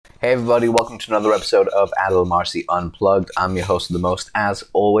Hey everybody, welcome to another episode of Adil Marcy Unplugged. I'm your host of the most, as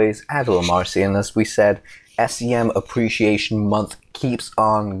always, Adil Marcy, and as we said, SEM Appreciation Month keeps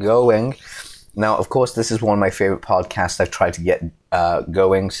on going. Now, of course, this is one of my favorite podcasts I've tried to get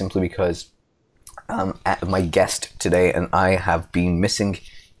going simply because my guest today and I have been missing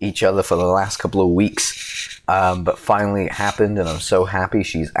each other for the last couple of weeks, but finally it happened and I'm so happy.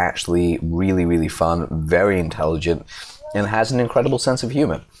 She's actually really, really fun, very intelligent, and has an incredible sense of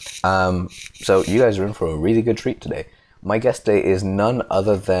humor. So you guys are in for a really good treat today. My guest today is none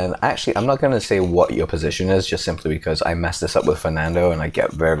other than, actually, I'm not going to say what your position is, just simply because I messed this up with Fernando and I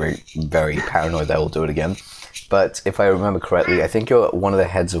get very, very, very paranoid that I will do it again. But if I remember correctly, I think you're one of the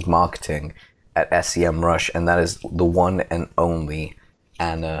heads of marketing at SEMrush, and that is the one and only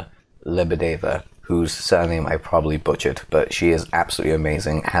Anna Lebedeva, whose surname I probably butchered, but she is absolutely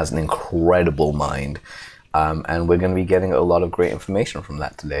amazing, has an incredible mind. And we're going to be getting a lot of great information from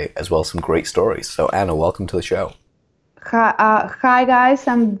that today, as well as some great stories. So Anna, welcome to the show. Hi guys,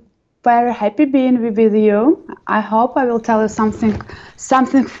 I'm very happy being with you. I hope I will tell you something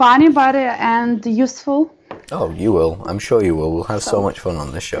funny about it and useful. Oh, you will. I'm sure you will. We'll have so much fun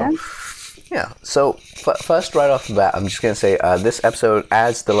on this show. Yeah. So first, right off the bat, I'm just going to say this episode,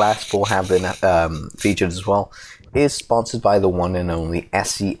 as the last four have been featured as well, is sponsored by the one and only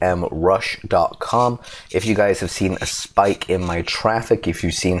SEMrush.com. If you guys have seen a spike in my traffic, if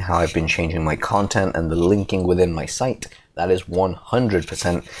you've seen how I've been changing my content and the linking within my site, that is 100%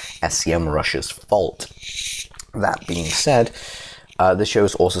 SEMrush's fault. That being said, the show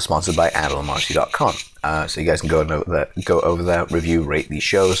is also sponsored by AdilMarcy.com. So you guys can go over there, review, rate these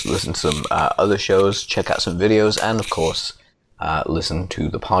shows, listen to some other shows, check out some videos, and of course, listen to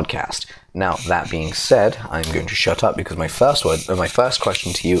the podcast. Now, that being said, I'm going to shut up because my first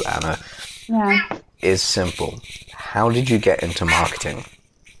question to you, Anna, is simple. How did you get into marketing?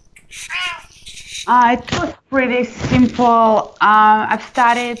 It was pretty simple. I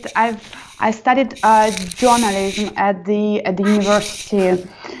studied journalism at the university,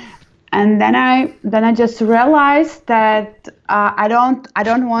 and then I just realized that I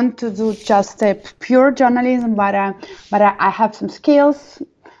don't want to do just a pure journalism, but I have some skills.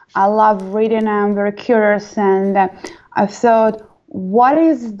 I love reading. I'm very curious, and I thought, what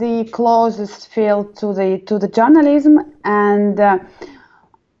is the closest field to the journalism? And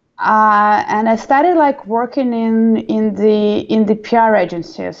I started working in the PR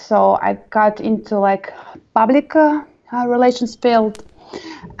agency. So I got into public relations field,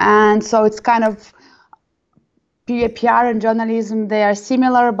 and so it's kind of PR and journalism. They are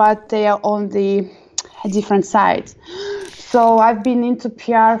similar, but they are on the different sides. So I've been into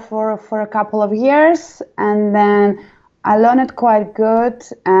PR for a couple of years, and then I learned it quite good,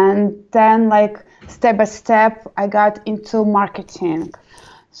 and then step by step I got into marketing.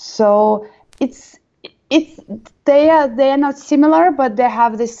 So they are not similar, but they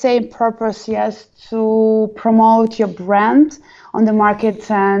have the same purpose, yes, to promote your brand on the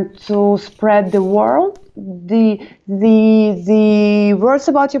market and to spread the word, the words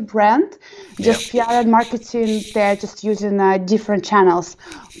about your brand. Just PR and marketing, they're just using different channels,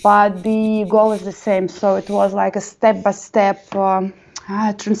 but the goal is the same. So it was like a step-by-step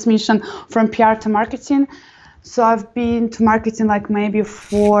transmission from PR to marketing. So I've been to marketing maybe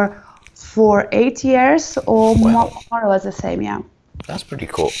for 8 years or more or less the same, yeah. That's pretty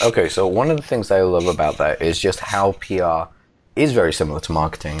cool. Okay, so one of the things I love about that is just how PR is very similar to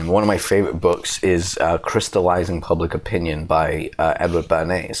marketing. And one of my favorite books is Crystallizing Public Opinion by Edward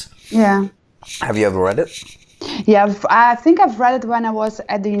Bernays. Yeah. Have you ever read it? Yeah, I think I've read it when I was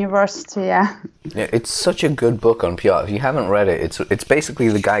at the university, yeah. Yeah, it's such a good book on PR. If you haven't read it, it's basically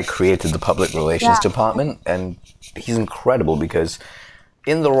the guy created the public relations department, and he's incredible because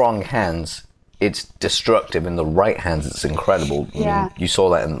in the wrong hands, it's destructive. In the right hands, it's incredible. I mean, you saw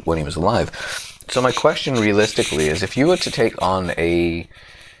that when he was alive. So my question realistically is, if you were to take on a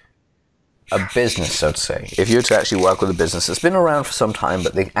business, so to say, if you were to actually work with a business that's been around for some time,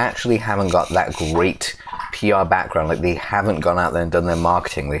 but they actually haven't got that great PR background, they haven't gone out there and done their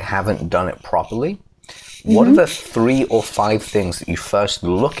marketing, they haven't done it properly, what are the 3 or 5 things that you first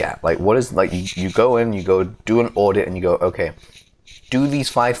look at? What is, you go in, you go do an audit, and you go, okay, do these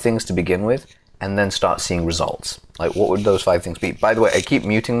 5 things to begin with, and then start seeing results. What would those 5 things be? By the way, I keep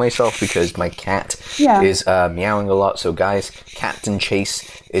muting myself because my cat is meowing a lot. So guys, Captain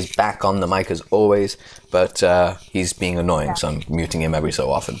Chase is back on the mic as always, but he's being annoying, so I'm muting him every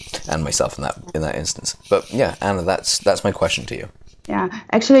so often, and myself in that instance. But yeah, Anna, that's my question to you. Yeah,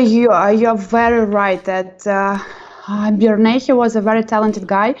 actually, you're very right that Bernays, he was a very talented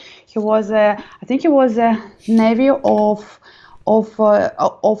guy. I think he was a Navy of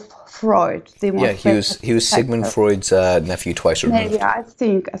of Freud, the Yeah, most famous he was Sigmund psychiatrist. Freud's nephew twice Maybe removed. I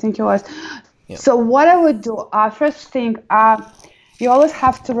think it was. Yeah. So what I would do, first thing, you always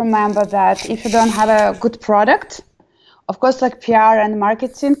have to remember that if you don't have a good product, of course, like PR and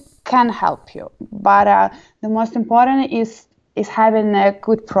marketing can help you, but the most important is having a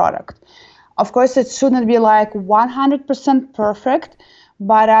good product. Of course, it shouldn't be like 100% perfect,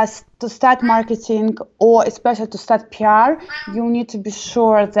 but as to start marketing or especially to start PR, you need to be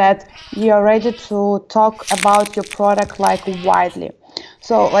sure that you are ready to talk about your product like widely.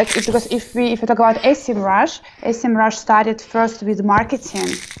 So like because if we talk about SEMrush started first with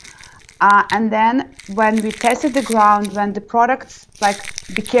marketing, and then when we tested the ground, when the products like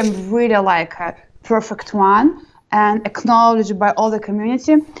became really like a perfect one and acknowledged by all the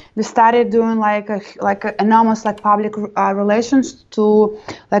community, we started doing like a enormous like public relations to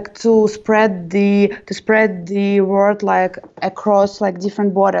spread the word like across like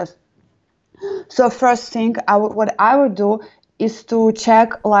different borders. So first thing what I would do is to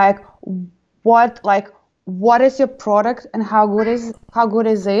check what is your product and how good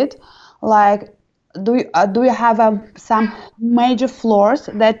is it? Like do you have some major flaws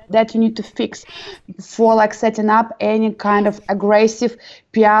that you need to fix before like setting up any kind of aggressive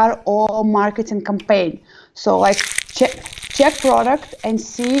PR or marketing campaign? So like check product and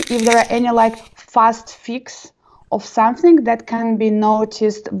see if there are any like fast fix of something that can be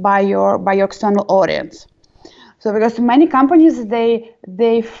noticed by your external audience. So because many companies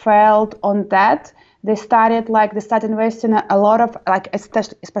they failed on that, they started investing a lot of like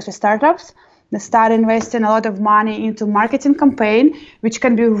especially startups. They start investing a lot of money into marketing campaign, which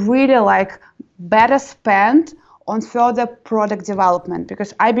can be really like better spent on further product development.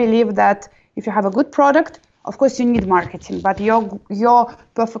 Because I believe that if you have a good product, of course you need marketing, but your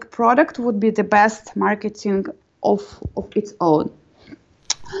perfect product would be the best marketing of its own.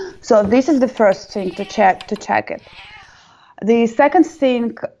 So this is the first thing to check it. The second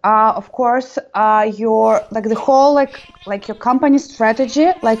thing, of course, your like the whole like your company strategy,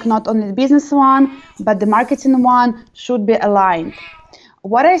 like not only the business one but the marketing one should be aligned.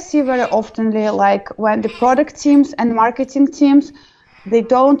 What I see very oftenly, like when the product teams and marketing teams, they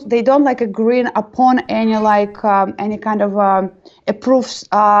don't like agree upon any kind of approved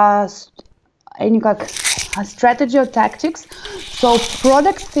any like strategy or tactics. So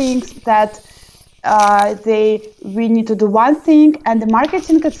product thinks that we need to do one thing, and the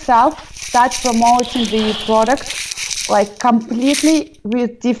marketing itself starts promoting the product like completely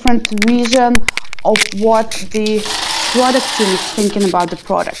with different vision of what the product team is thinking about the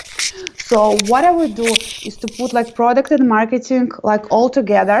product. So what I would do is to put like product and marketing like all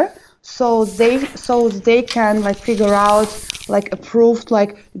together, so they can like figure out like approved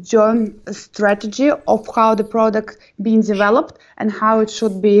like joint strategy of how the product being developed and how it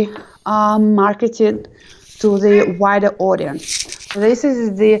should be marketed to the wider audience. So this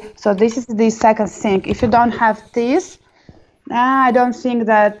is the second thing. If you don't have this, I don't think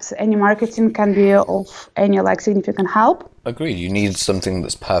that any marketing can be of any like significant help. Agreed. You need something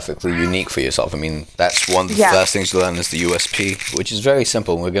that's perfectly unique for yourself. I mean, that's one of the Yeah. first things to learn is the USP, which is very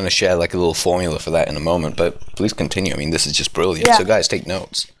simple. We're going to share like a little formula for that in a moment, but please continue. I mean, this is just brilliant. Yeah. So guys, take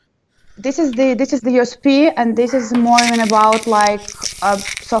notes. This is the USP, and this is more even about like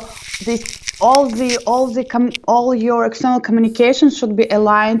so this all your external communication should be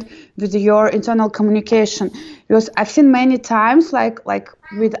aligned with your internal communication, because I've seen many times like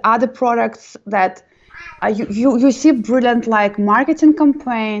with other products that you see brilliant like marketing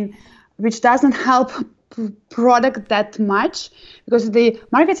campaign which doesn't help product that much, because the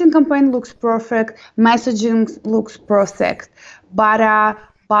marketing campaign looks perfect, messaging looks perfect,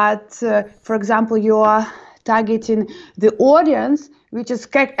 but for example you are targeting the audience which is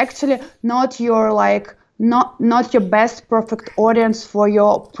actually not your like not your best perfect audience for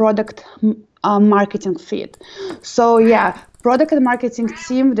your product marketing fit. So yeah, product and marketing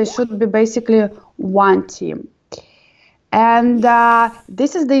team, they should be basically one team. And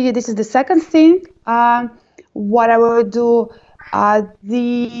this is the second thing. What I would do.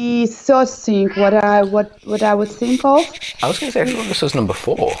 The third thing, what I would think of. I was going to say, I thought this was number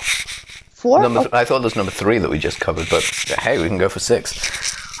four. Four. I thought there's number three that we just covered, but hey, we can go for six.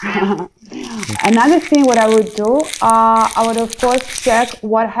 Another thing, what I would do, I would of course check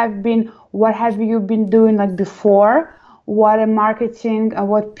what have you been doing like before, what a marketing and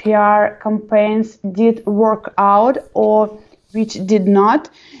what PR campaigns did work out or which did not,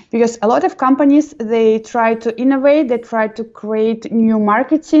 because a lot of companies they try to innovate, they try to create new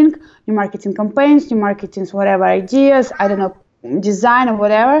marketing campaigns, new marketings, whatever ideas, I don't know, design or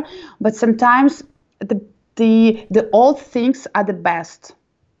whatever, but sometimes the the old things are the best.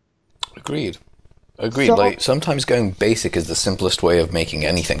 Agreed. Agreed. So Like sometimes going basic is the simplest way of making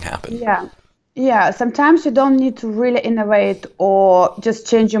anything happen. yeah. Yeah, sometimes you don't need to really innovate or just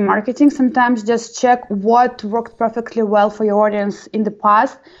change your marketing. Sometimes just check what worked perfectly well for your audience in the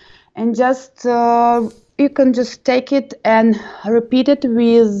past, and just you can just take it and repeat it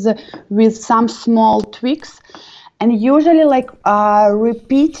with some small tweaks. And usually, like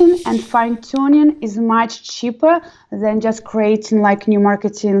repeating and fine tuning is much cheaper than just creating like new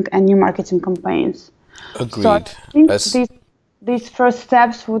marketing and new marketing campaigns. So I Agreed. think That's these first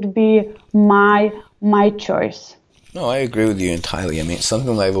steps would be my choice. No, I agree with you entirely. I mean,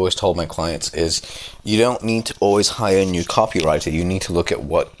 something that I've always told my clients is you don't need to always hire a new copywriter. You need to look at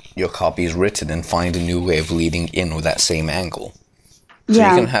what your copy is written and find a new way of leading in with that same angle. So you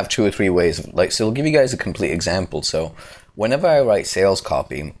can Yeah, have two or three ways of, like, so I'll give you guys a complete example. So whenever I write sales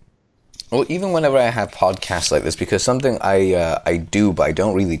copy, or even whenever I have podcasts like this, because something I do but I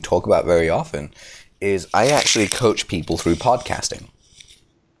don't really talk about very often, is I actually coach people through podcasting.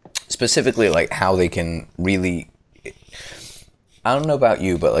 Specifically, like how they can really. I don't know about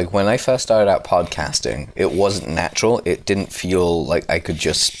you, but like when I first started out podcasting, it wasn't natural. It didn't feel like I could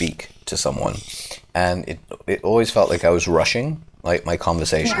just speak to someone, and it always felt like I was rushing like my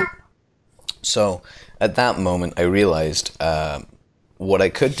conversation. So at that moment, I realized what I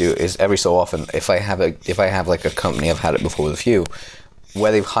could do is every so often, if I have like a company, I've had it before with a few,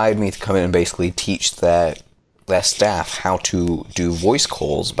 where they've hired me to come in and basically teach their staff how to do voice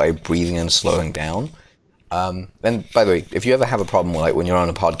calls by breathing and slowing down. And by the way, if you ever have a problem like when you're on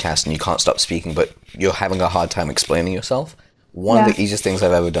a podcast and you can't stop speaking, but you're having a hard time explaining yourself, one of yeah, the easiest things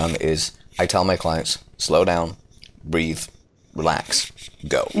I've ever done is I tell my clients, slow down, breathe, relax,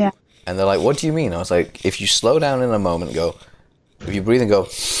 go. yeah, And they're like, what do you mean? I was like, if you slow down in a moment, if you breathe and go,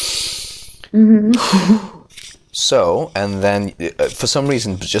 so, and then for some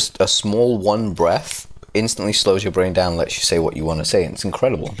reason, just a small one breath instantly slows your brain down and lets you say what you want to say. And it's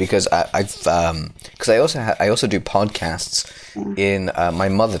incredible because because I also do podcasts in my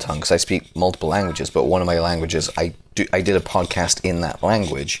mother tongue because I speak multiple languages, but one of my languages, I did a podcast in that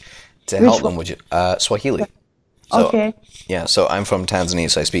language to which help one? them with Swahili. So, Okay, yeah, so I'm from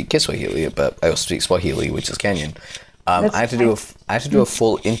Tanzania, so I speak Kiswahili, but I also speak Swahili, which is Kenyan. that's nice. I had to do a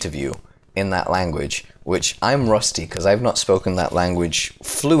full interview in that language, which I'm rusty because I've not spoken that language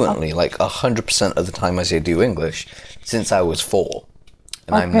fluently, like 100% of the time as I do English, since I was 4,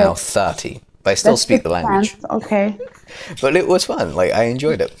 and I'm Okay, now 30. But I still that speak the makes language. sense. Okay, But it was fun, like I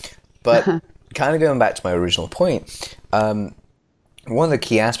enjoyed it. But kind of going back to my original point, one of the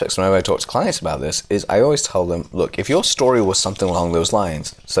key aspects whenever I talk to clients about this is I always tell them, look, if your story was something along those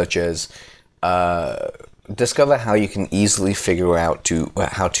lines, such as discover how you can easily figure out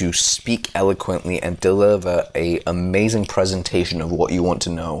how to speak eloquently and deliver a amazing presentation of what you want to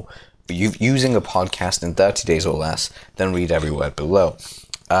know using a podcast in 30 days or less, then read every word below.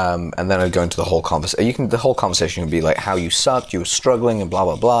 And then I'd go into the whole conversation. The whole conversation would be like how you sucked, you were struggling, and blah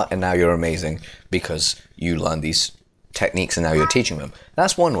blah blah, and now you're amazing because you learned these techniques and now you're teaching them.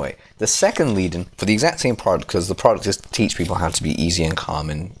 That's one way. The second lead-in for the exact same product, because the product is to teach people how to be easy and calm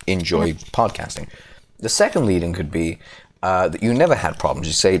and enjoy podcasting. The second lead-in could be that you never had problems.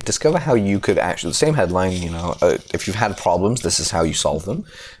 You say, discover how you could actually, the same headline, if you've had problems, this is how you solve them.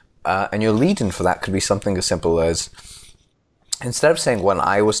 And your lead-in for that could be something as simple as, instead of saying when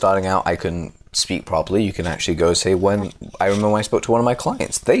I was starting out, I couldn't speak properly, you can actually go say I remember when I spoke to one of my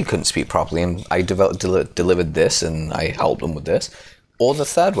clients, they couldn't speak properly and I delivered this and I helped them with this. Or the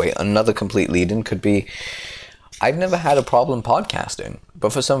third way, another complete lead-in could be, I've never had a problem podcasting,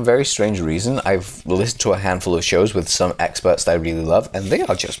 but for some very strange reason, I've listened to a handful of shows with some experts that I really love and they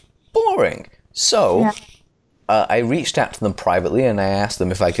are just boring. So yeah, I reached out to them privately and I asked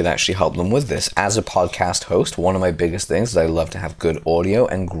them if I could actually help them with this. As a podcast host, one of my biggest things is I love to have good audio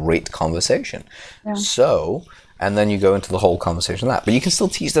and great conversation. yeah, So, and then you go into the whole conversation of that. But you can still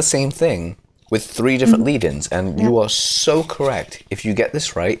teach the same thing with 3 different lead-ins. And yeah. you are so correct. If you get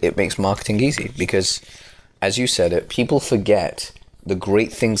this right, it makes marketing easy. Because, as you said it, people forget the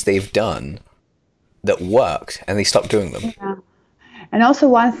great things they've done that worked and they stop doing them. Yeah. And also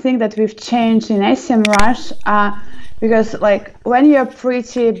one thing that we've changed in SEMrush, because like when you're a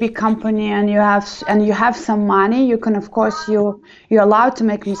pretty big company and you have some money, you can of course you're allowed to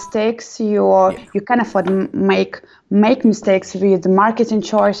make mistakes. You can afford to make mistakes with the marketing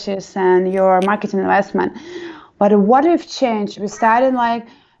choices and your marketing investment. But what we've changed, we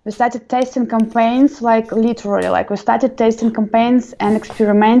started testing campaigns, like literally, like we started testing campaigns and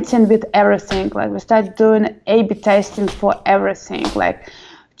experimenting with everything. Like we started doing A/B testing for everything, like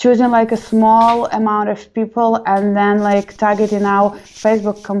choosing like a small amount of people and then like targeting our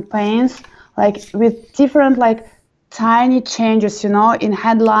Facebook campaigns like with different like tiny changes, in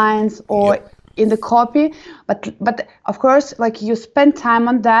headlines or Yep. in the copy. But of course, like you spend time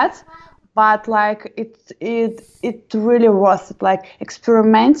on that, but like it really worth it. Like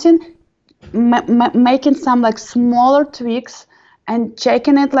experimenting, making some like smaller tweaks and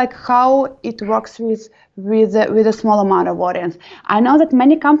checking it like how it works with a small amount of audience. I know that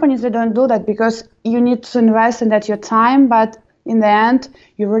many companies they don't do that because you need to invest in that your time, but in the end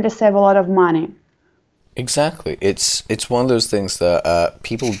you really save a lot of money. Exactly. It's one of those things that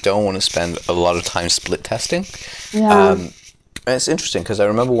people don't want to spend a lot of time split testing. Yeah. And it's interesting because I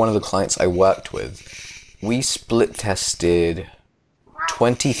remember one of the clients I worked with, we split tested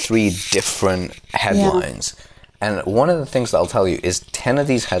 23 different headlines. And one of the things that I'll tell you is 10 of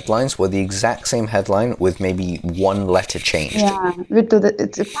these headlines were the exact same headline with maybe one letter changed. Yeah, we do that.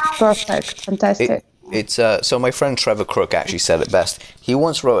 It's perfect, fantastic. It's so my friend Trevor Crook actually said it best. He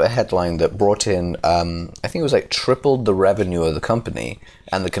once wrote a headline that brought in, I think it was like tripled the revenue of the company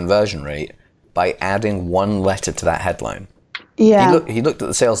and the conversion rate by adding one letter to that headline. Yeah. He looked at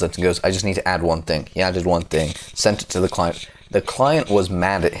the sales letter and goes, I just need to add one thing. He added one thing, sent it to the client. The client was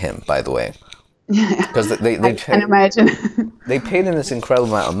mad at him, by the way. Because I can imagine. they paid him this incredible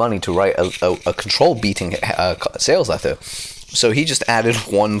amount of money to write a control beating sales letter. So he just added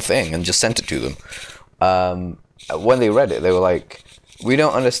one thing and just sent it to them. When they read it, they were like, we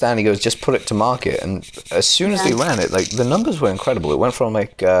don't understand. He goes, just put it to market. And as soon as they ran it, like the numbers were incredible. It went from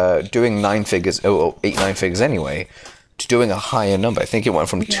like doing 9 figures, 9 figures anyway, to doing a higher number. I think it went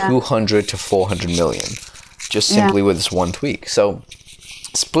from 200 to 400 million, just simply with this one tweak. So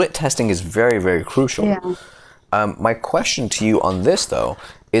split testing is very, very crucial. Yeah. My question to you on this, though,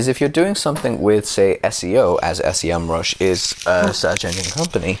 is if you're doing something with, say, SEO, as SEMrush is a search engine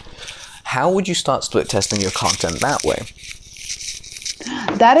company, how would you start split testing your content that way?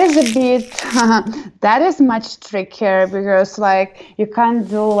 That is a bit, that is much trickier because like you can't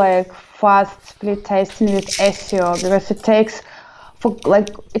do like fast split testing with SEO because it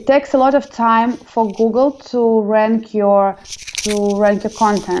takes a lot of time for Google to rank your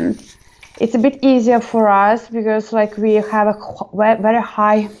content. It's a bit easier for us because like we have a very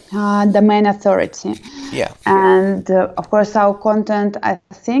high domain authority. Yeah. And of course our content, I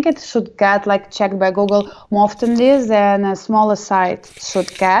think it should get like checked by Google more often than a smaller site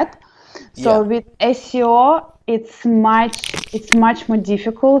should get. So with SEO, it's much more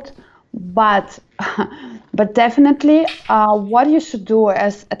difficult, but but definitely what you should do,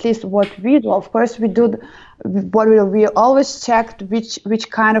 as at least what we do, of course we always checked which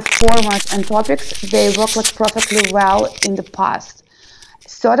kind of formats and topics they work like perfectly well in the past.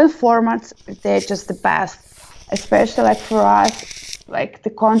 Certain formats, they're just the best, especially like for us, like the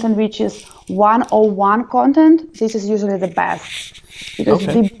content which is 101 content, this is usually the best because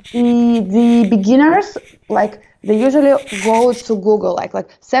the beginners, like they usually go to Google, like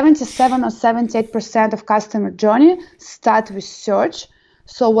 77 or 78% of customer journey start with search.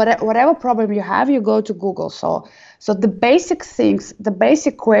 So whatever problem you have, you go to Google. So the basic things, the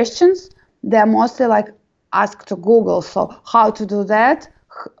basic questions, they're mostly like asked to Google. So how to do that,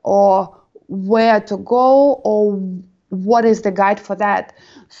 or where to go, or what is the guide for that.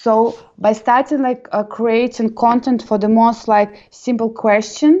 So by starting creating content for the most like simple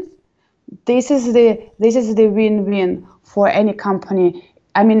questions, this is the win-win for any company.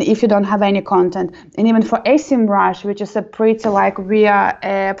 I mean, if you don't have any content, and even for SEMrush, which is a pretty we are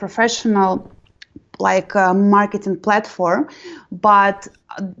a professional marketing platform, but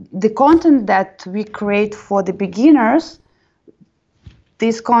the content that we create for the beginners,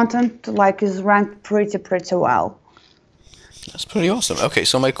 this content is ranked pretty well. That's pretty awesome. Okay,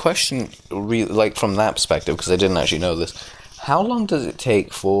 so my question, from that perspective, because I didn't actually know this, how long does it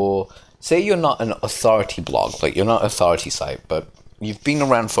take for, say you're not an authority blog, you're not an authority site, but you've been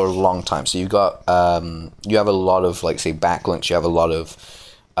around for a long time, so you have a lot of say backlinks, you have a lot of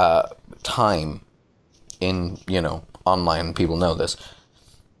time in online, people know this.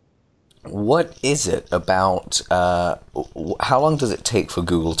 What is it about, how long does it take for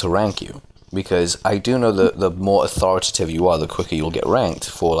Google to rank you? Because I do know that the more authoritative you are, the quicker you'll get ranked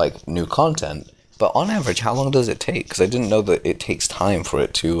for new content. But on average, how long does it take? Because I didn't know that it takes time for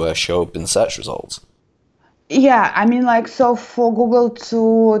it to show up in search results. Yeah, I mean, so for Google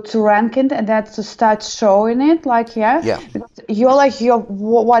to rank it and then to start showing it, because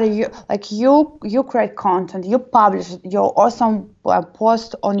you create content, you publish your awesome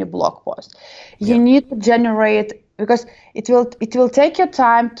post on your blog post. You need to generate because it will take your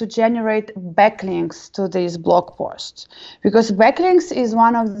time to generate backlinks to these blog posts, because backlinks is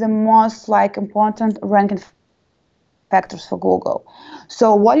one of the most like important ranking factors for Google.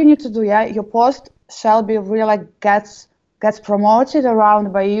 So what you need to do, your post shall be really like gets promoted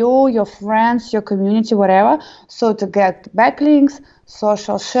around by you, your friends, your community, whatever. So to get backlinks,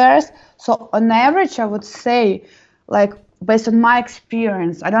 social shares. So on average, I would say, like based on my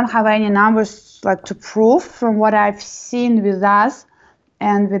experience, I don't have any numbers like to prove from what I've seen with us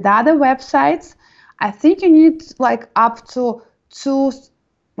and with other websites. I think you need like up to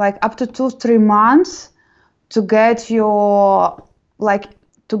 2-3 months to get your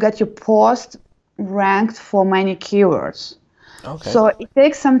post ranked for many keywords. Okay. So it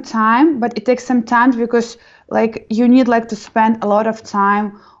takes some time, but it takes some time because like you need like to spend a lot of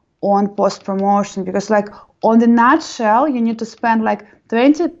time on post promotion, because like on the nutshell you need to spend like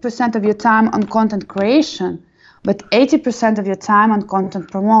 20% of your time on content creation, but 80% of your time on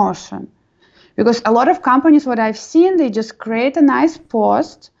content promotion. Because a lot of companies, what I've seen, they just create a nice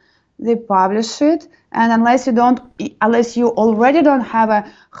post, they publish it, and unless you already don't have a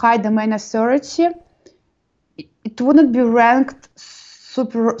high domain authority, it wouldn't be ranked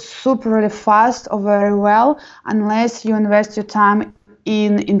super really fast or very well unless you invest your time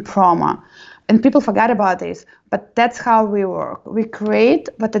in promo. And people forget about this, but that's how we work. We create,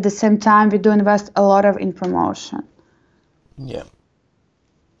 but at the same time we do invest a lot in promotion. Yeah.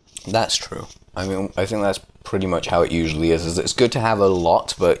 That's true. I mean, I think that's pretty much how it usually is it's good to have a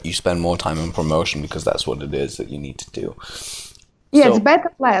lot, but you spend more time in promotion because that's what it is that you need to do. Yeah, so, it's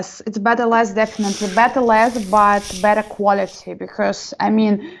better less, definitely. Better less, but better quality, because, I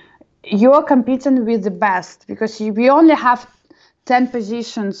mean, you're competing with the best, because we only have 10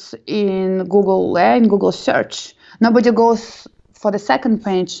 positions in Google search. Nobody goes for the second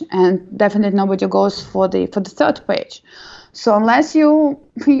page, and definitely nobody goes for the third page. So unless you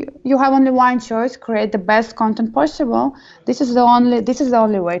have only one choice, create the best content possible, this is the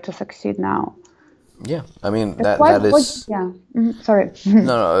only way to succeed now. Yeah, I mean, that is... Yeah, sorry.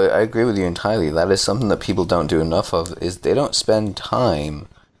 No, I agree with you entirely. That is something that people don't do enough of, is they don't spend time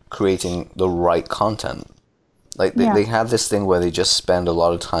creating the right content. Like, they have this thing where they just spend a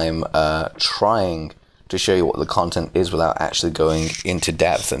lot of time trying to show you what the content is without actually going into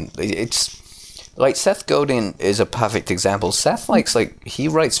depth. And it's... Like, Seth Godin is a perfect example. Seth he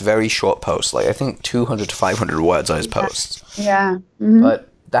writes very short posts, like I think 200 to 500 words on his posts. Yeah. Mm-hmm. But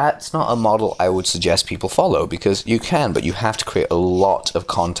that's not a model I would suggest people follow, because you can, but you have to create a lot of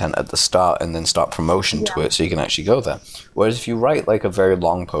content at the start and then start promotion to it so you can actually go there. Whereas if you write like a very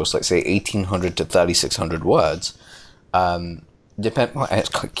long post, like say 1800 to 3600 words, depending on it's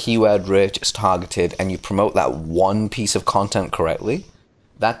keyword rich, it's targeted, and you promote that one piece of content correctly,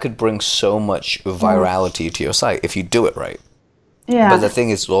 that could bring so much virality to your site if you do it right. Yeah. But the thing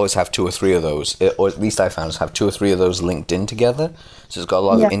is, you'll always have 2 or 3 of those, or at least I found is have 2 or 3 of those linked in together. So it's got a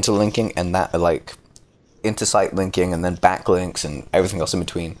lot of interlinking, and that like inter-site linking, and then backlinks and everything else in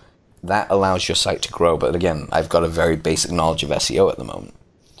between. That allows your site to grow. But again, I've got a very basic knowledge of SEO at the moment.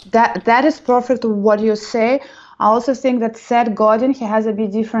 That is perfect what you say. I also think that Seth Godin, he has a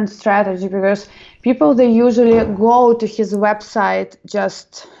bit different strategy, because people, they usually go to his website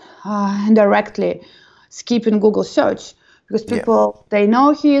just directly, skipping Google search, because people, they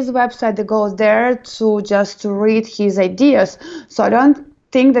know his website, they go there to read his ideas. So I don't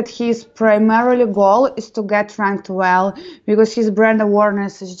think that his primarily goal is to get ranked well, because his brand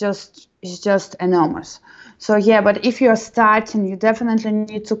awareness is just enormous. So yeah, but if you're starting, you definitely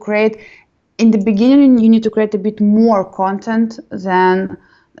need to create, in the beginning, you need to create a bit more content than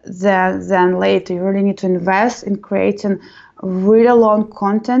later. You really need to invest in creating really long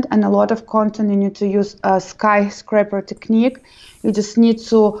content, and a lot of content. You need to use a skyscraper technique. You just need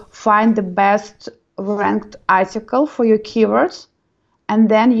to find the best ranked article for your keywords, and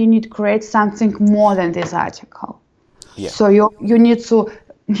then you need to create something more than this article. Yeah. So you need to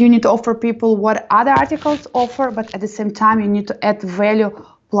offer people what other articles offer, but at the same time you need to add value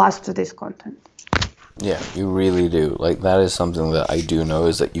plus to this content. Yeah, you really do. Like, that is something that I do know,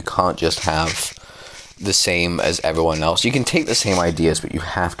 is that you can't just have the same as everyone else. You can take the same ideas, but you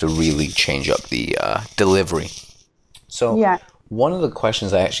have to really change up the delivery. So one of the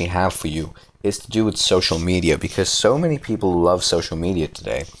questions I actually have for you is to do with social media, because so many people love social media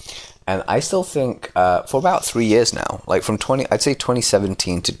today. And I still think for about 3 years now, like from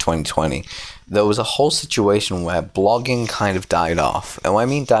 2017 to 2020, there was a whole situation where blogging kind of died off. And when I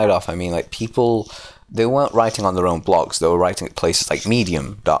mean died off, I mean like people, they weren't writing on their own blogs. They were writing at places like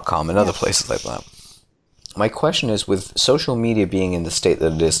medium.com and other places like that. My question is, with social media being in the state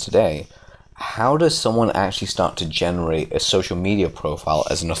that it is today, how does someone actually start to generate a social media profile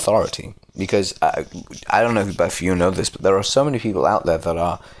as an authority? Because I don't know if you know this, but there are so many people out there that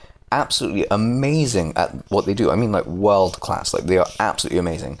are absolutely amazing at what they do. I mean, like world class. Like they are absolutely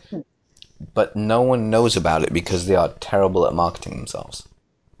amazing. But no one knows about it because they are terrible at marketing themselves,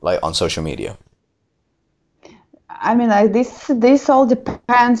 like on social media. I mean, like this all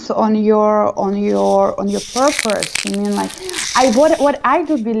depends on your purpose. I mean, like what I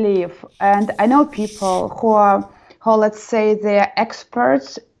do believe, and I know people who let's say they're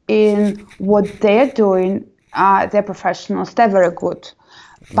experts in what they're doing. They're professionals. They're very good,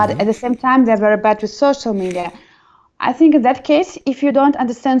 but at the same time, they're very bad with social media. I think in that case, if you don't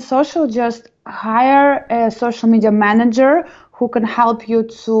understand social, just hire a social media manager who can help you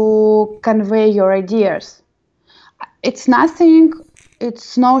to convey your ideas. It's nothing,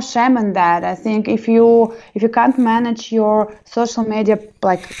 it's no shame in that. I think if you can't manage your social media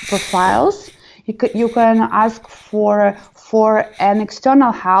like profiles, you can ask for an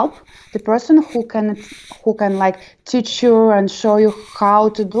external help, the person who can like teach you and show you how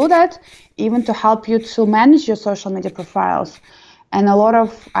to do that, even to help you to manage your social media profiles. And a lot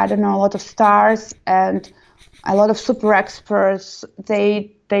of, I don't know, a lot of stars and a lot of super experts,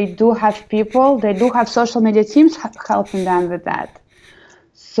 they do have people, they do have social media teams helping them with that.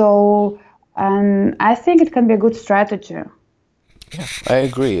 So, and I think it can be a good strategy. Yeah, I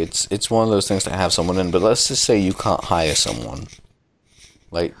agree. It's one of those things to have someone in, but let's just say you can't hire someone.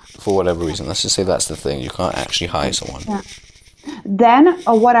 Like, for whatever reason, let's just say that's the thing. You can't actually hire someone. Yeah. Then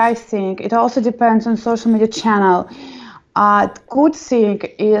what I think, it also depends on social media channel. Good thing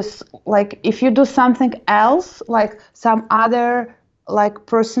is like if you do something else, like some other like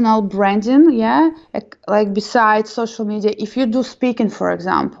personal branding, yeah, like besides social media, if you do speaking, for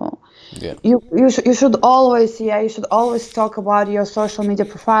example, Yeah. you should always, yeah, you should always talk about your social media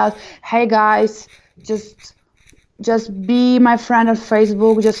profiles. Hey guys, just just be my friend on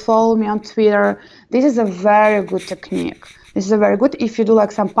Facebook, just follow me on Twitter. This is a very good technique. This is a very good if you do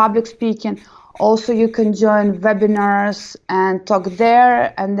like some public speaking. Also, you can join webinars and talk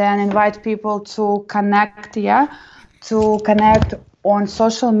there, and then invite people to connect, yeah, to connect on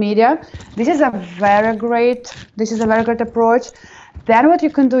social media. This is a very great approach. Then what you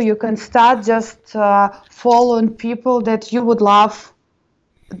can do, you can start just following people that you would love,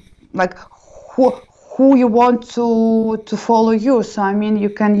 like who who you want to follow you. So I mean, you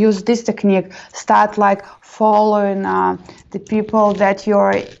can use this technique. Start like following the people that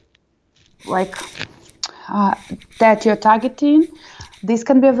you're like uh, that you're targeting. This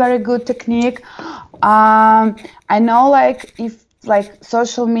can be a very good technique. I know, like if like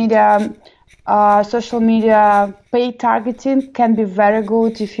social media paid targeting can be very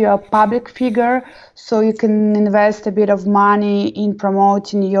good if you're a public figure. So you can invest a bit of money in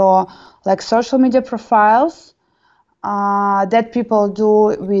promoting your like social media profiles that people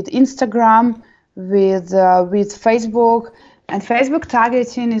do with Instagram, with Facebook, and Facebook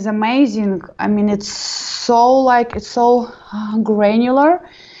targeting is amazing. I mean, it's so granular.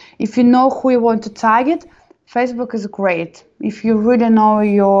 If you know who you want to target, Facebook is great. If you really know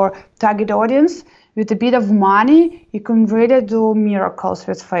your target audience, with a bit of money, you can really do miracles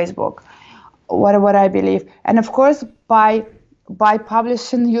with Facebook. What I believe, and of course, by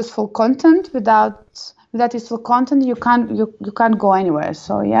publishing useful content, without useful content, you can't go anywhere.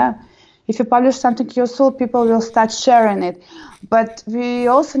 So yeah, if you publish something useful, people will start sharing it. But we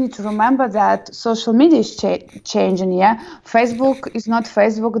also need to remember that social media is changing. Yeah, Facebook is not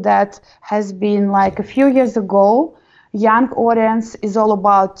Facebook that has been like a few years ago. Young audience is all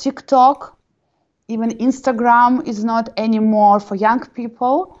about TikTok. Even Instagram is not anymore for young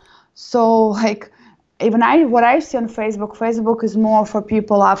people. So like even what I see on Facebook is more for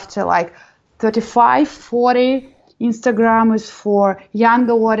people after like 35, 40. Instagram is for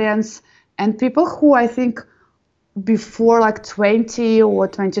younger audience and people who I think before like 20 or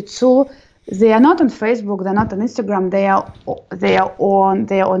 22, they are not on Facebook, they're not on Instagram, they are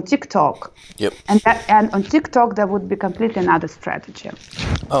on TikTok. Yep. And on TikTok there would be completely another strategy.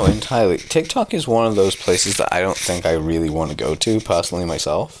 Oh, entirely. TikTok is one of those places that I don't think I really want to go to personally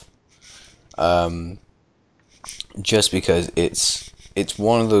myself. Just because it's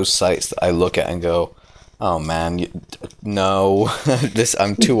one of those sites that I look at and go, oh man, no, this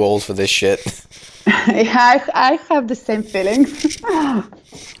I'm too old for this shit. Yeah, I have the same feelings.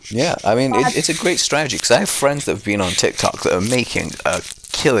 Yeah, I mean, it's a great strategy because I have friends that have been on TikTok that are making a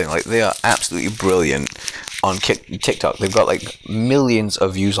killing. Like, they are absolutely brilliant on TikTok. They've got, like, millions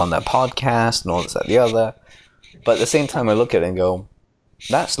of views on their podcast and all this, that, the other. But at the same time, I look at it and go,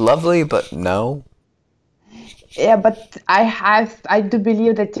 that's lovely, but no. Yeah, but I do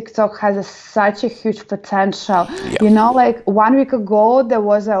believe that TikTok has such a huge potential. Yeah. You know, like 1 week ago, there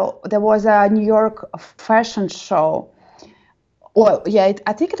was a New York fashion show. Well, yeah,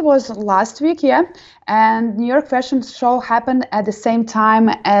 I think it was last week, yeah. And New York Fashion Show happened at the same time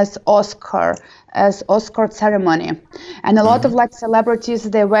as Oscar ceremony, and a lot of like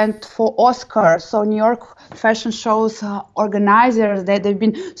celebrities they went for Oscar. So New York Fashion Shows organizers they've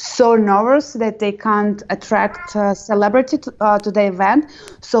been so nervous that they can't attract celebrity to the event.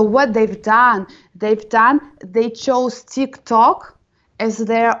 So what they chose TikTok as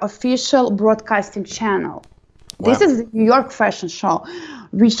their official broadcasting channel. This Wow. is the New York Fashion Show,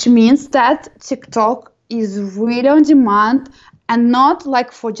 which means that TikTok is really on demand and not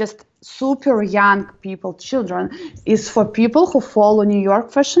like for just super young people, children. It's for people who follow New York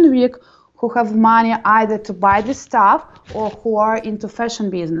Fashion Week, who have money either to buy the stuff or who are into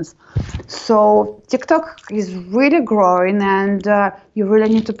fashion business. So TikTok is really growing, and you really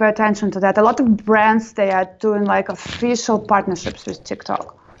need to pay attention to that. A lot of brands they are doing like official partnerships with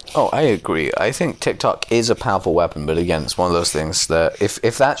TikTok. Oh, I agree. I think TikTok is a powerful weapon, but again, it's one of those things that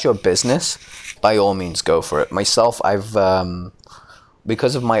if that's your business, by all means go for it. Myself, I've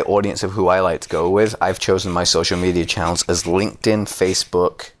because of my audience of who I like to go with, I've chosen my social media channels as LinkedIn,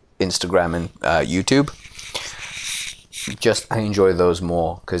 Facebook, Instagram, and YouTube. Just I enjoy those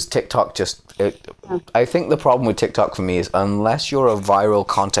more because TikTok I think the problem with TikTok for me is unless you're a viral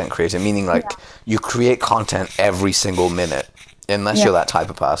content creator, meaning like you create content every single minute, unless you're that type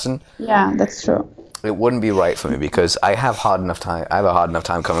of person, Yeah, that's true. it wouldn't be right for me because I have a hard enough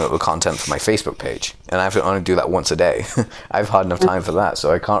time coming up with content for my Facebook page, and I have to only do that once a day. I have hard enough time for that,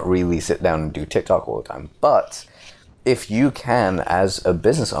 so I can't really sit down and do TikTok all the time. But if you can, as a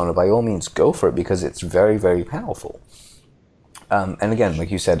business owner, by all means go for it because it's very, very powerful. And again,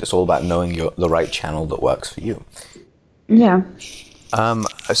 like you said, it's all about knowing the right channel that works for you. Yeah.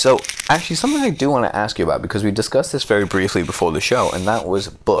 So, actually, something I do want to ask you about, because we discussed this very briefly before the show, and that was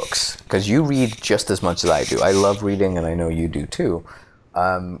books. Because you read just as much as I do. I love reading, and I know you do too.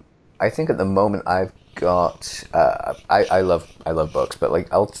 I think at the moment I've got, I love books, but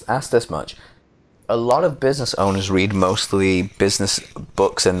like I'll ask this much: a lot of business owners read mostly business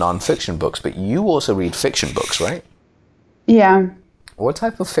books and nonfiction books, but you also read fiction books, right? Yeah. What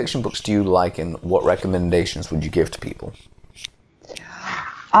type of fiction books do you like, and what recommendations would you give to people?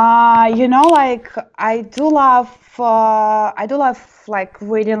 Like I do love like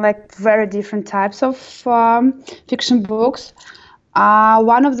reading like very different types of fiction books.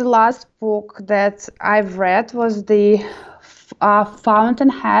 One of the last book that I've read was the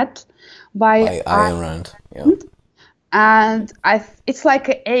Fountainhead by By Ayn Rand, yeah. and it's like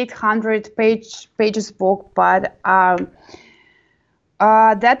a 800 pages book, but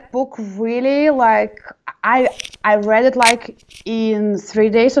that book really like I I read it like in 3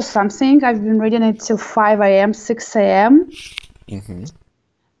 days or something. I've been reading it till 5 a.m., 6 a.m.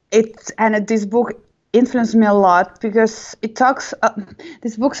 This book influenced me a lot because it talks.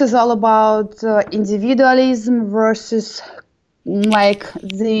 This book is all about individualism versus like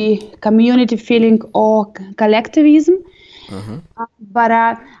the community feeling or collectivism. But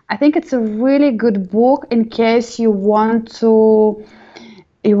I think it's a really good book in case you want to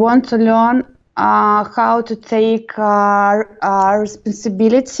learn how to take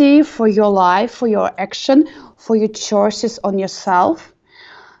responsibility for your life, for your action, for your choices on yourself.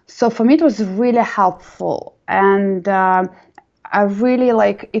 So for me, it was really helpful, and I really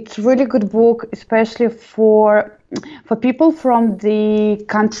like. It's really good book, especially for people from the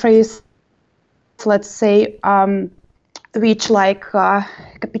countries, let's say, which like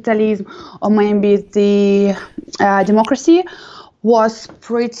capitalism or maybe the democracy was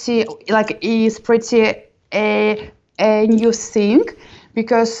pretty like is pretty a new thing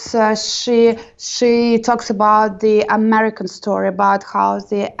because she talks about the American story about how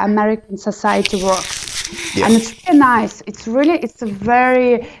the American society works, Yeah. and it's really nice. It's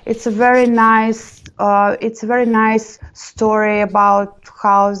a very nice story about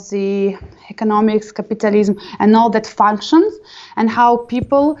how the economics, capitalism, and all that functions, and how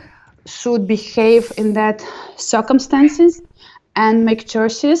people should behave in that circumstances and make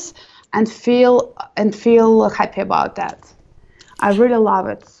choices and feel happy about that. I really love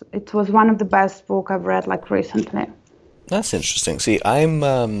it. It was one of the best book I've read like recently. That's interesting. See, I'm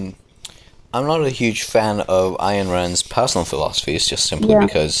not a huge fan of Ayn Rand's personal philosophies, just simply Yeah.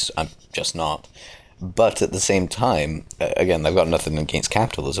 because I'm just not. But at the same time, again, I've got nothing against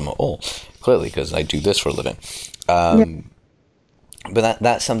capitalism at all, clearly, because I do this for a living. Yeah. But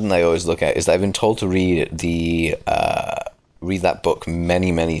that's something I always look at, is that I've been told to read that book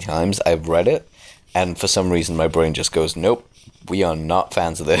many, many times. I've read it, And for some reason, my brain just goes, nope, we are not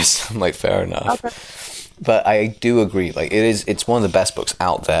fans of this. I'm like, fair enough. Okay. But I do agree, like it's one of the best books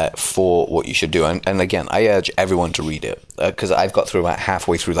out there for what you should do. And again, I urge everyone to read it because I've got through about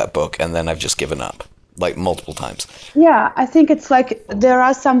halfway through that book and then I've just given up like multiple times. Yeah, I think it's like there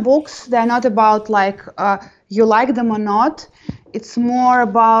are some books, they're not about like you like them or not. It's more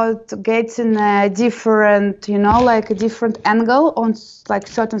about getting a different, like a different angle on like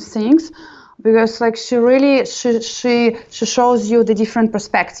certain things, because like she shows you the different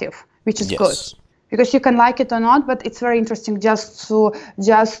perspective, which is good. Yes. Because you can like it or not, but it's very interesting just to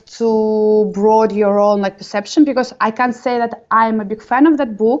broaden your own like perception. Because I can't say that I'm a big fan of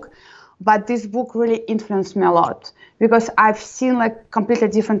that book, but this book really influenced me a lot because I've seen like completely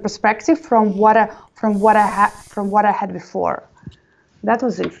different perspective from what I had before. That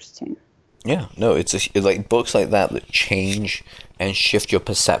was interesting. Yeah, no, like books like that change and shift your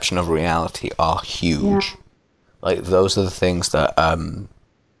perception of reality are huge. Yeah. Like those are the things that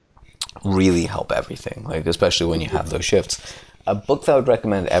really help everything, like especially when you have those shifts. A book that I would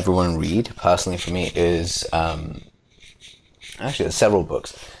recommend everyone read, personally for me, is actually there's several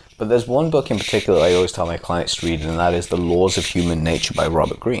books, but there's one book in particular I always tell my clients to read, and that is The Laws of Human Nature by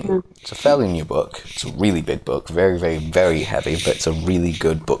Robert Greene. It's a fairly new book. It's a really big book, very, very, very heavy, but it's a really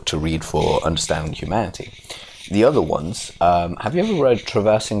good book to read for understanding humanity. The other ones, have you ever read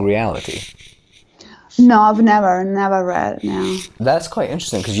Traversing Reality? No, I've never read. No. That's quite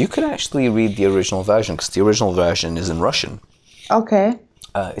interesting because you could actually read the original version because the original version is in Russian. Okay.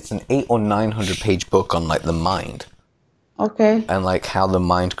 It's an 800 or 900 page book on like the mind. Okay. And like how the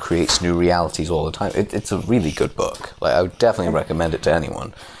mind creates new realities all the time. It's a really good book. Like I would definitely recommend it to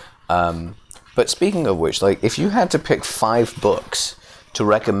anyone. But speaking of which, like if you had to pick 5 books to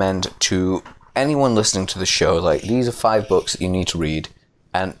recommend to anyone listening to the show, like these are 5 books that you need to read.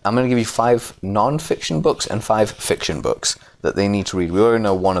 And I'm going to give you 5 non-fiction books and 5 fiction books that they need to read. We already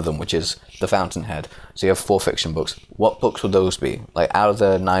know one of them, which is The Fountainhead. So you have 4 fiction books. What books would those be? Like out of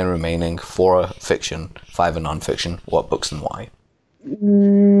the 9 remaining, 4 are fiction, 5 are non-fiction. What books and why?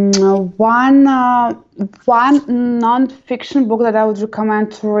 One non-fiction book that I would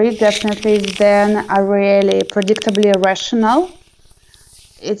recommend to read definitely is Dan Ariely, Predictably Irrational.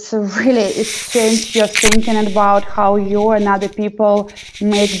 It's changed your thinking about how you and other people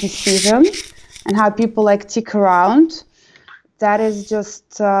make decisions and how people like tick around. That is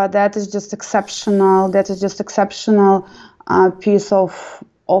just exceptional. That is just exceptional piece of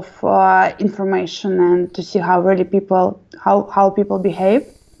information, and to see how really how people behave.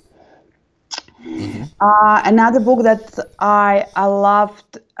 Mm-hmm. Another book that I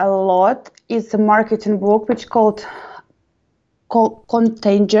loved a lot is a marketing book which called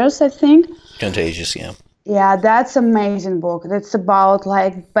Contagious, I think. Contagious, yeah. Yeah, that's amazing book. That's about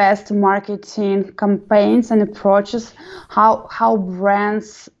like best marketing campaigns and approaches, how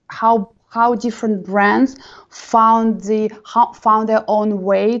different brands found their own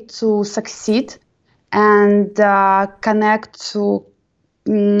way to succeed and connect to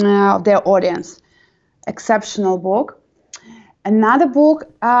their audience. Exceptional book. Another book,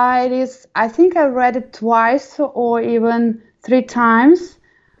 I think I read it twice or even 3 times.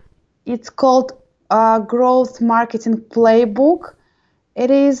 It's called Growth Marketing Playbook. It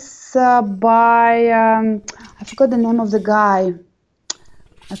is by, I forgot the name of the guy.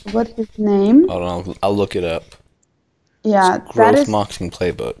 I forgot his name. Hold on, I'll look it up. Yeah, Growth Marketing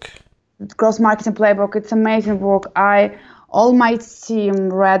Playbook. Growth Marketing Playbook. It's an amazing book. All my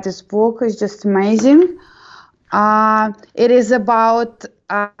team read this book. It's just amazing. It is about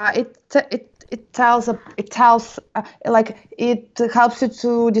it helps you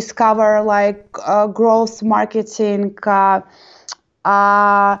to discover like growth marketing.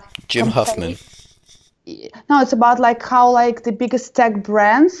 Jim Huffman. No, it's about like how like the biggest tech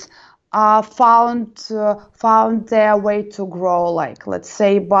brands found their way to grow. Like let's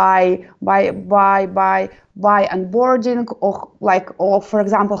say by onboarding, or for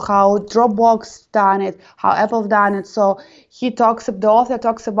example how Dropbox done it, how Apple done it. So the author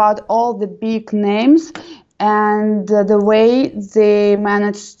talks about all the big names and the way they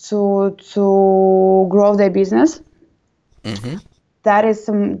managed to grow their business. Mm-hmm. That is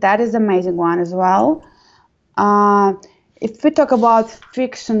amazing one as well. If we talk about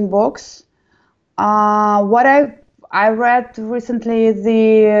fiction books, what I read recently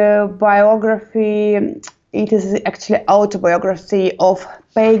the biography. It is actually autobiography of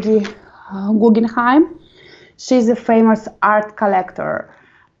Peggy Guggenheim. She's a famous art collector,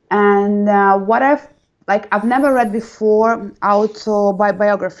 and I've never read before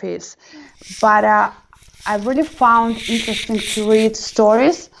autobiographies, but I really found interesting to read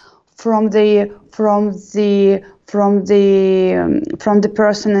stories from the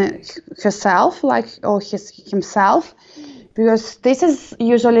person herself, like, or himself, because this is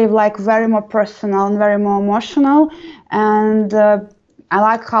usually like very more personal and very more emotional. And I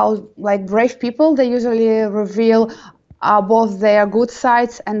like how like brave people, they usually reveal both their good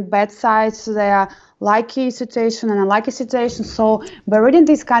sides and bad sides, their likey situation and unlucky situation. So by reading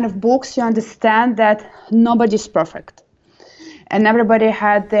these kind of books, you understand that nobody's perfect, and everybody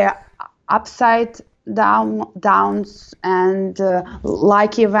had their upside downs and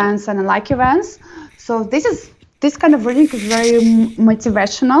like events and unlike events. So this kind of reading is very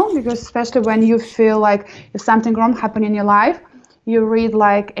motivational, because especially when you feel like if something wrong happened in your life, you read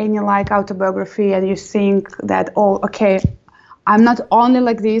like any like autobiography and you think that, oh, okay, I'm not only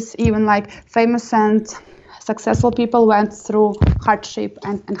like this. Even like famous and successful people went through hardship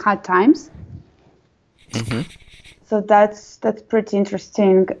and hard times. Mm-hmm. So that's pretty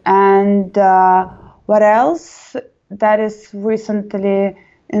interesting. And what else that is recently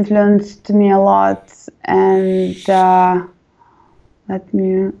influenced me a lot? And let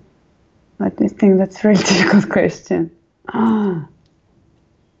me think. That's a really difficult question.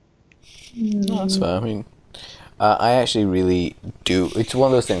 No, that's fair. I mean, I actually really do. It's one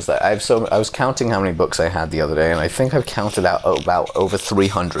of those things that I was counting how many books I had the other day, and I think I've counted out about over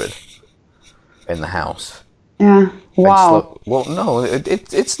 300 in the house. Yeah. Wow. Well, no,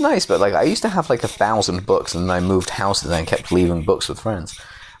 it's nice, but like I used to have like 1,000 books, and then I moved houses and kept leaving books with friends.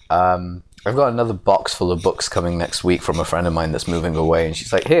 I've got another box full of books coming next week from a friend of mine that's moving away, and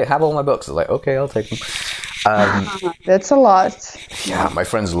she's like, "Here, have all my books." I was like, "Okay, I'll take them." That's a lot. Yeah, my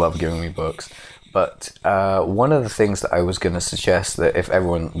friends love giving me books. But one of the things that I was going to suggest, that if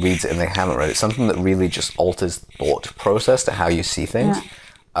everyone reads it and they haven't read it, something that really just alters thought process to how you see things,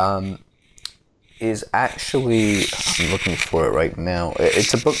 is actually, I'm looking for it right now.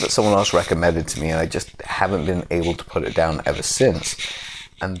 It's a book that someone else recommended to me, and I just haven't been able to put it down ever since.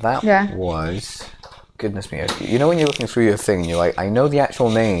 And that was, goodness me, you know when you're looking through your thing and you're like, I know the actual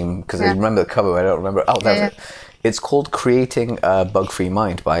name because I remember the cover, but I don't remember. Oh, that's it. It's called Creating a Bug-Free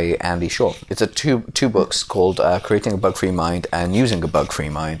Mind by Andy Shaw. It's two books called Creating a Bug-Free Mind and Using a Bug-Free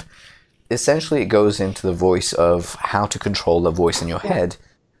Mind. Essentially, it goes into the voice of how to control the voice in your head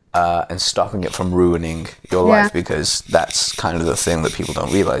and stopping it from ruining your life, because that's kind of the thing that people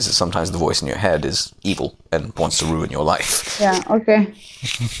don't realize, is sometimes the voice in your head is evil and wants to ruin your life. Yeah, okay.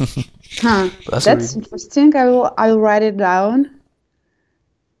 That's interesting. I'll write it down.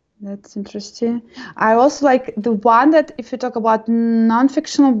 That's interesting. I also like the one that, if you talk about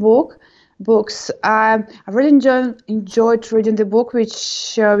non-fictional books, I really enjoyed reading the book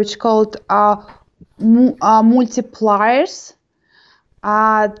which called Multipliers.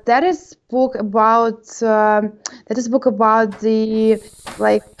 That is book about the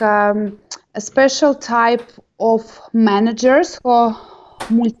a special type of managers who are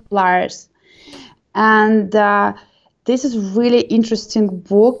multipliers, and this is really interesting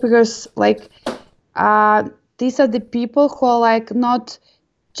book because these are the people who are like not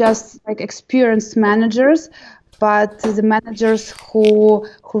just like experienced managers, but the managers who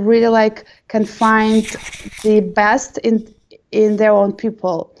really like can find the best in their own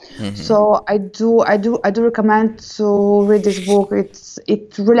people. Mm-hmm. So I do recommend to read this book.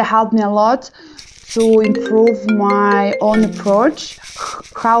 It really helped me a lot to improve my own approach,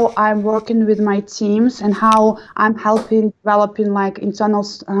 how I'm working with my teams, and how I'm helping developing like internal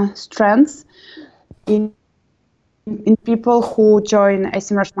strengths in people who join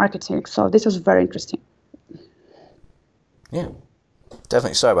SEMrush marketing. So this was very interesting. Yeah,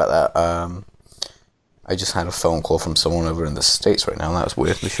 definitely. Sorry about that. I just had a phone call from someone over in the States right now. That was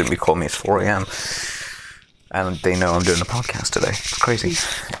weird. They shouldn't be calling me at 4 a.m. And they know I'm doing a podcast today. It's crazy.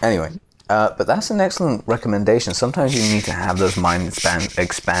 Anyway, but that's an excellent recommendation. Sometimes you need to have those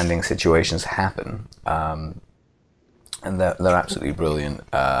mind-expanding situations happen. And they're absolutely brilliant.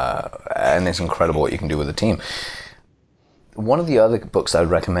 And it's incredible what you can do with a team. One of the other books I'd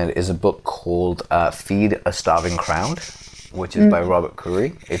recommend is a book called Feed a Starving Crowd, which is by Robert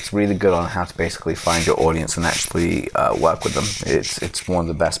Curry. It's really good on how to basically find your audience and actually work with them. It's one of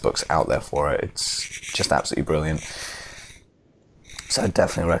the best books out there for it. It's just absolutely brilliant. So I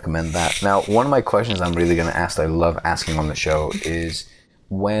definitely recommend that. Now, one of my questions I'm really going to ask, that I love asking on the show, is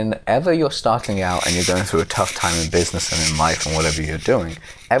whenever you're starting out and you're going through a tough time in business and in life and whatever you're doing,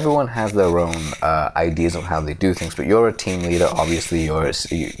 everyone has their own ideas of how they do things, but you're a team leader. Obviously, you are at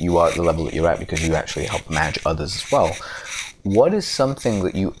the level that you're at because you actually help manage others as well. what is something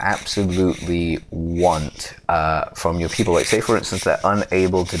that you absolutely want from your people? Like, say, for instance, they're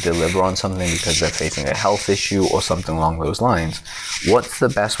unable to deliver on something because they're facing a health issue or something along those lines. What's the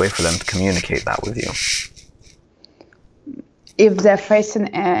best way for them to communicate that with you? If they're facing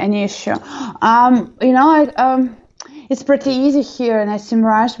an issue, it's pretty easy here in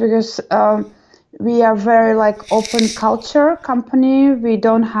SEMrush because we are very like open culture company. We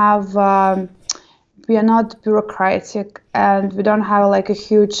don't have we are not bureaucratic, and we don't have like a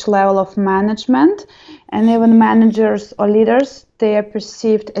huge level of management, and even managers or leaders, they are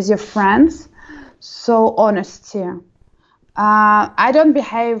perceived as your friends. So honesty. I don't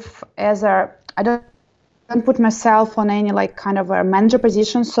behave as a, I don't put myself on any like kind of a manager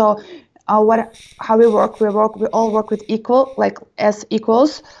position. So how we all work with equal, like as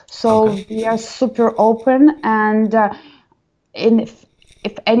equals. So Okay. we are super open, and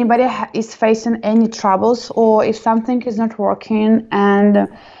if anybody is facing any troubles, or if something is not working, and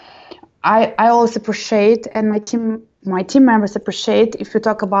I always appreciate, and my team members appreciate if you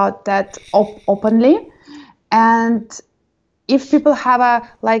talk about that openly. And if people have a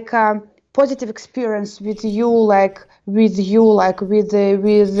like a positive experience with you, with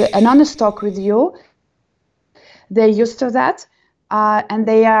an honest talk with you, they're used to that, and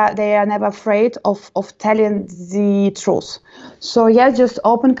they are never afraid of telling the truth. So yeah, just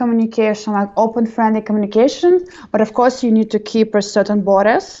open communication, like open, friendly communication. But of course, you need to keep a certain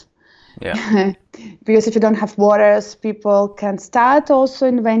borders. Yeah. Because if you don't have borders, people can start also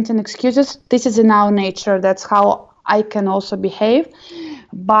inventing excuses. This is in our nature. That's how I can also behave.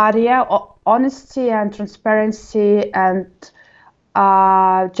 But yeah, honesty and transparency, and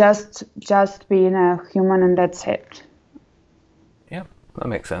just being a human, and that's it. Yeah, that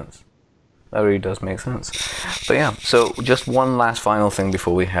makes sense. That really does make sense. But yeah, so just one last final thing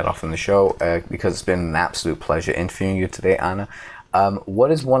before we head off in the show, because it's been an absolute pleasure interviewing you today, Anna.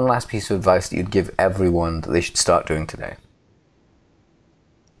 What is one last piece of advice that you'd give everyone that they should start doing today?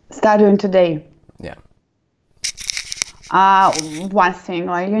 Start doing today. Yeah. One thing,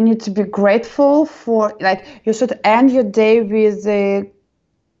 like you need to be grateful for, like you should end your day with a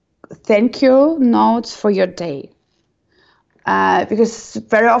thank you notes for your day. Because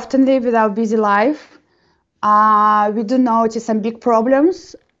very often with our busy life, we do notice some big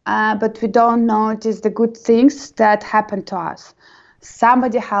problems, but we don't notice the good things that happen to us.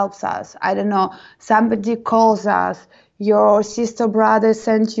 Somebody helps us. I don't know. Somebody calls us. Your sister, brother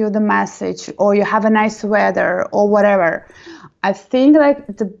sent you the message, or you have a nice weather, or whatever. I think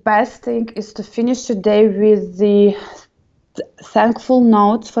like the best thing is to finish your day with the thankful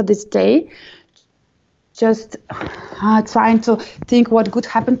notes for this day. Just trying to think what good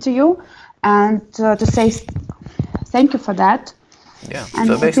happened to you, and to say thank you for that. Yeah. And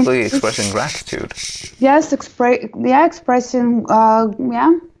so basically expressing gratitude. Yes, expressing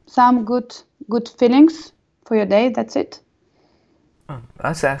some good feelings for your day. That's it. Oh,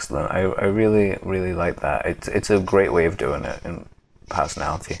 that's excellent. I really, really like that. It's a great way of doing it in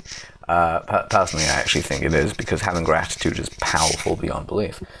personality. Personally, I actually think it is, because having gratitude is powerful beyond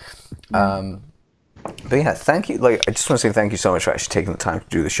belief. But yeah, thank you. Like, I just want to say thank you so much for actually taking the time to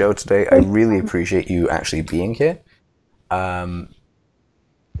do the show today. I really appreciate you actually being here.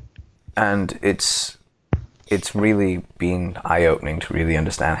 And it's really been eye-opening to really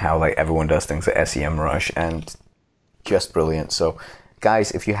understand how like everyone does things at SEMrush, and just brilliant. So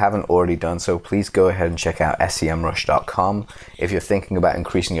guys, if you haven't already done so, please go ahead and check out semrush.com. If you're thinking about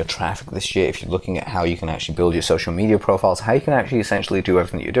increasing your traffic this year, if you're looking at how you can actually build your social media profiles, how you can actually essentially do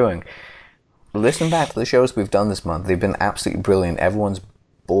everything that you're doing, listen back to the shows we've done this month. They've been absolutely brilliant. Everyone's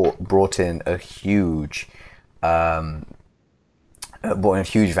brought in a huge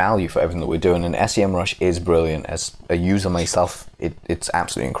value for everything that we're doing, and SEMrush is brilliant. As a user myself, it's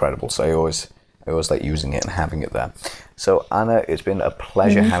absolutely incredible. So I always like using it and having it there. So Anna, it's been a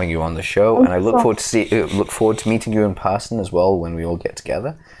pleasure having you on the show, and I look forward to meeting you in person as well when we all get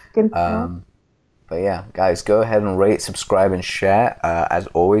together. But yeah, guys, go ahead and rate, subscribe, and share. As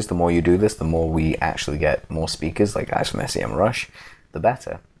always, the more you do this, the more we actually get more speakers like guys from SEMrush, the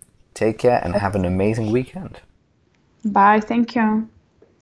better. Take care and have an amazing weekend. Bye. Thank you.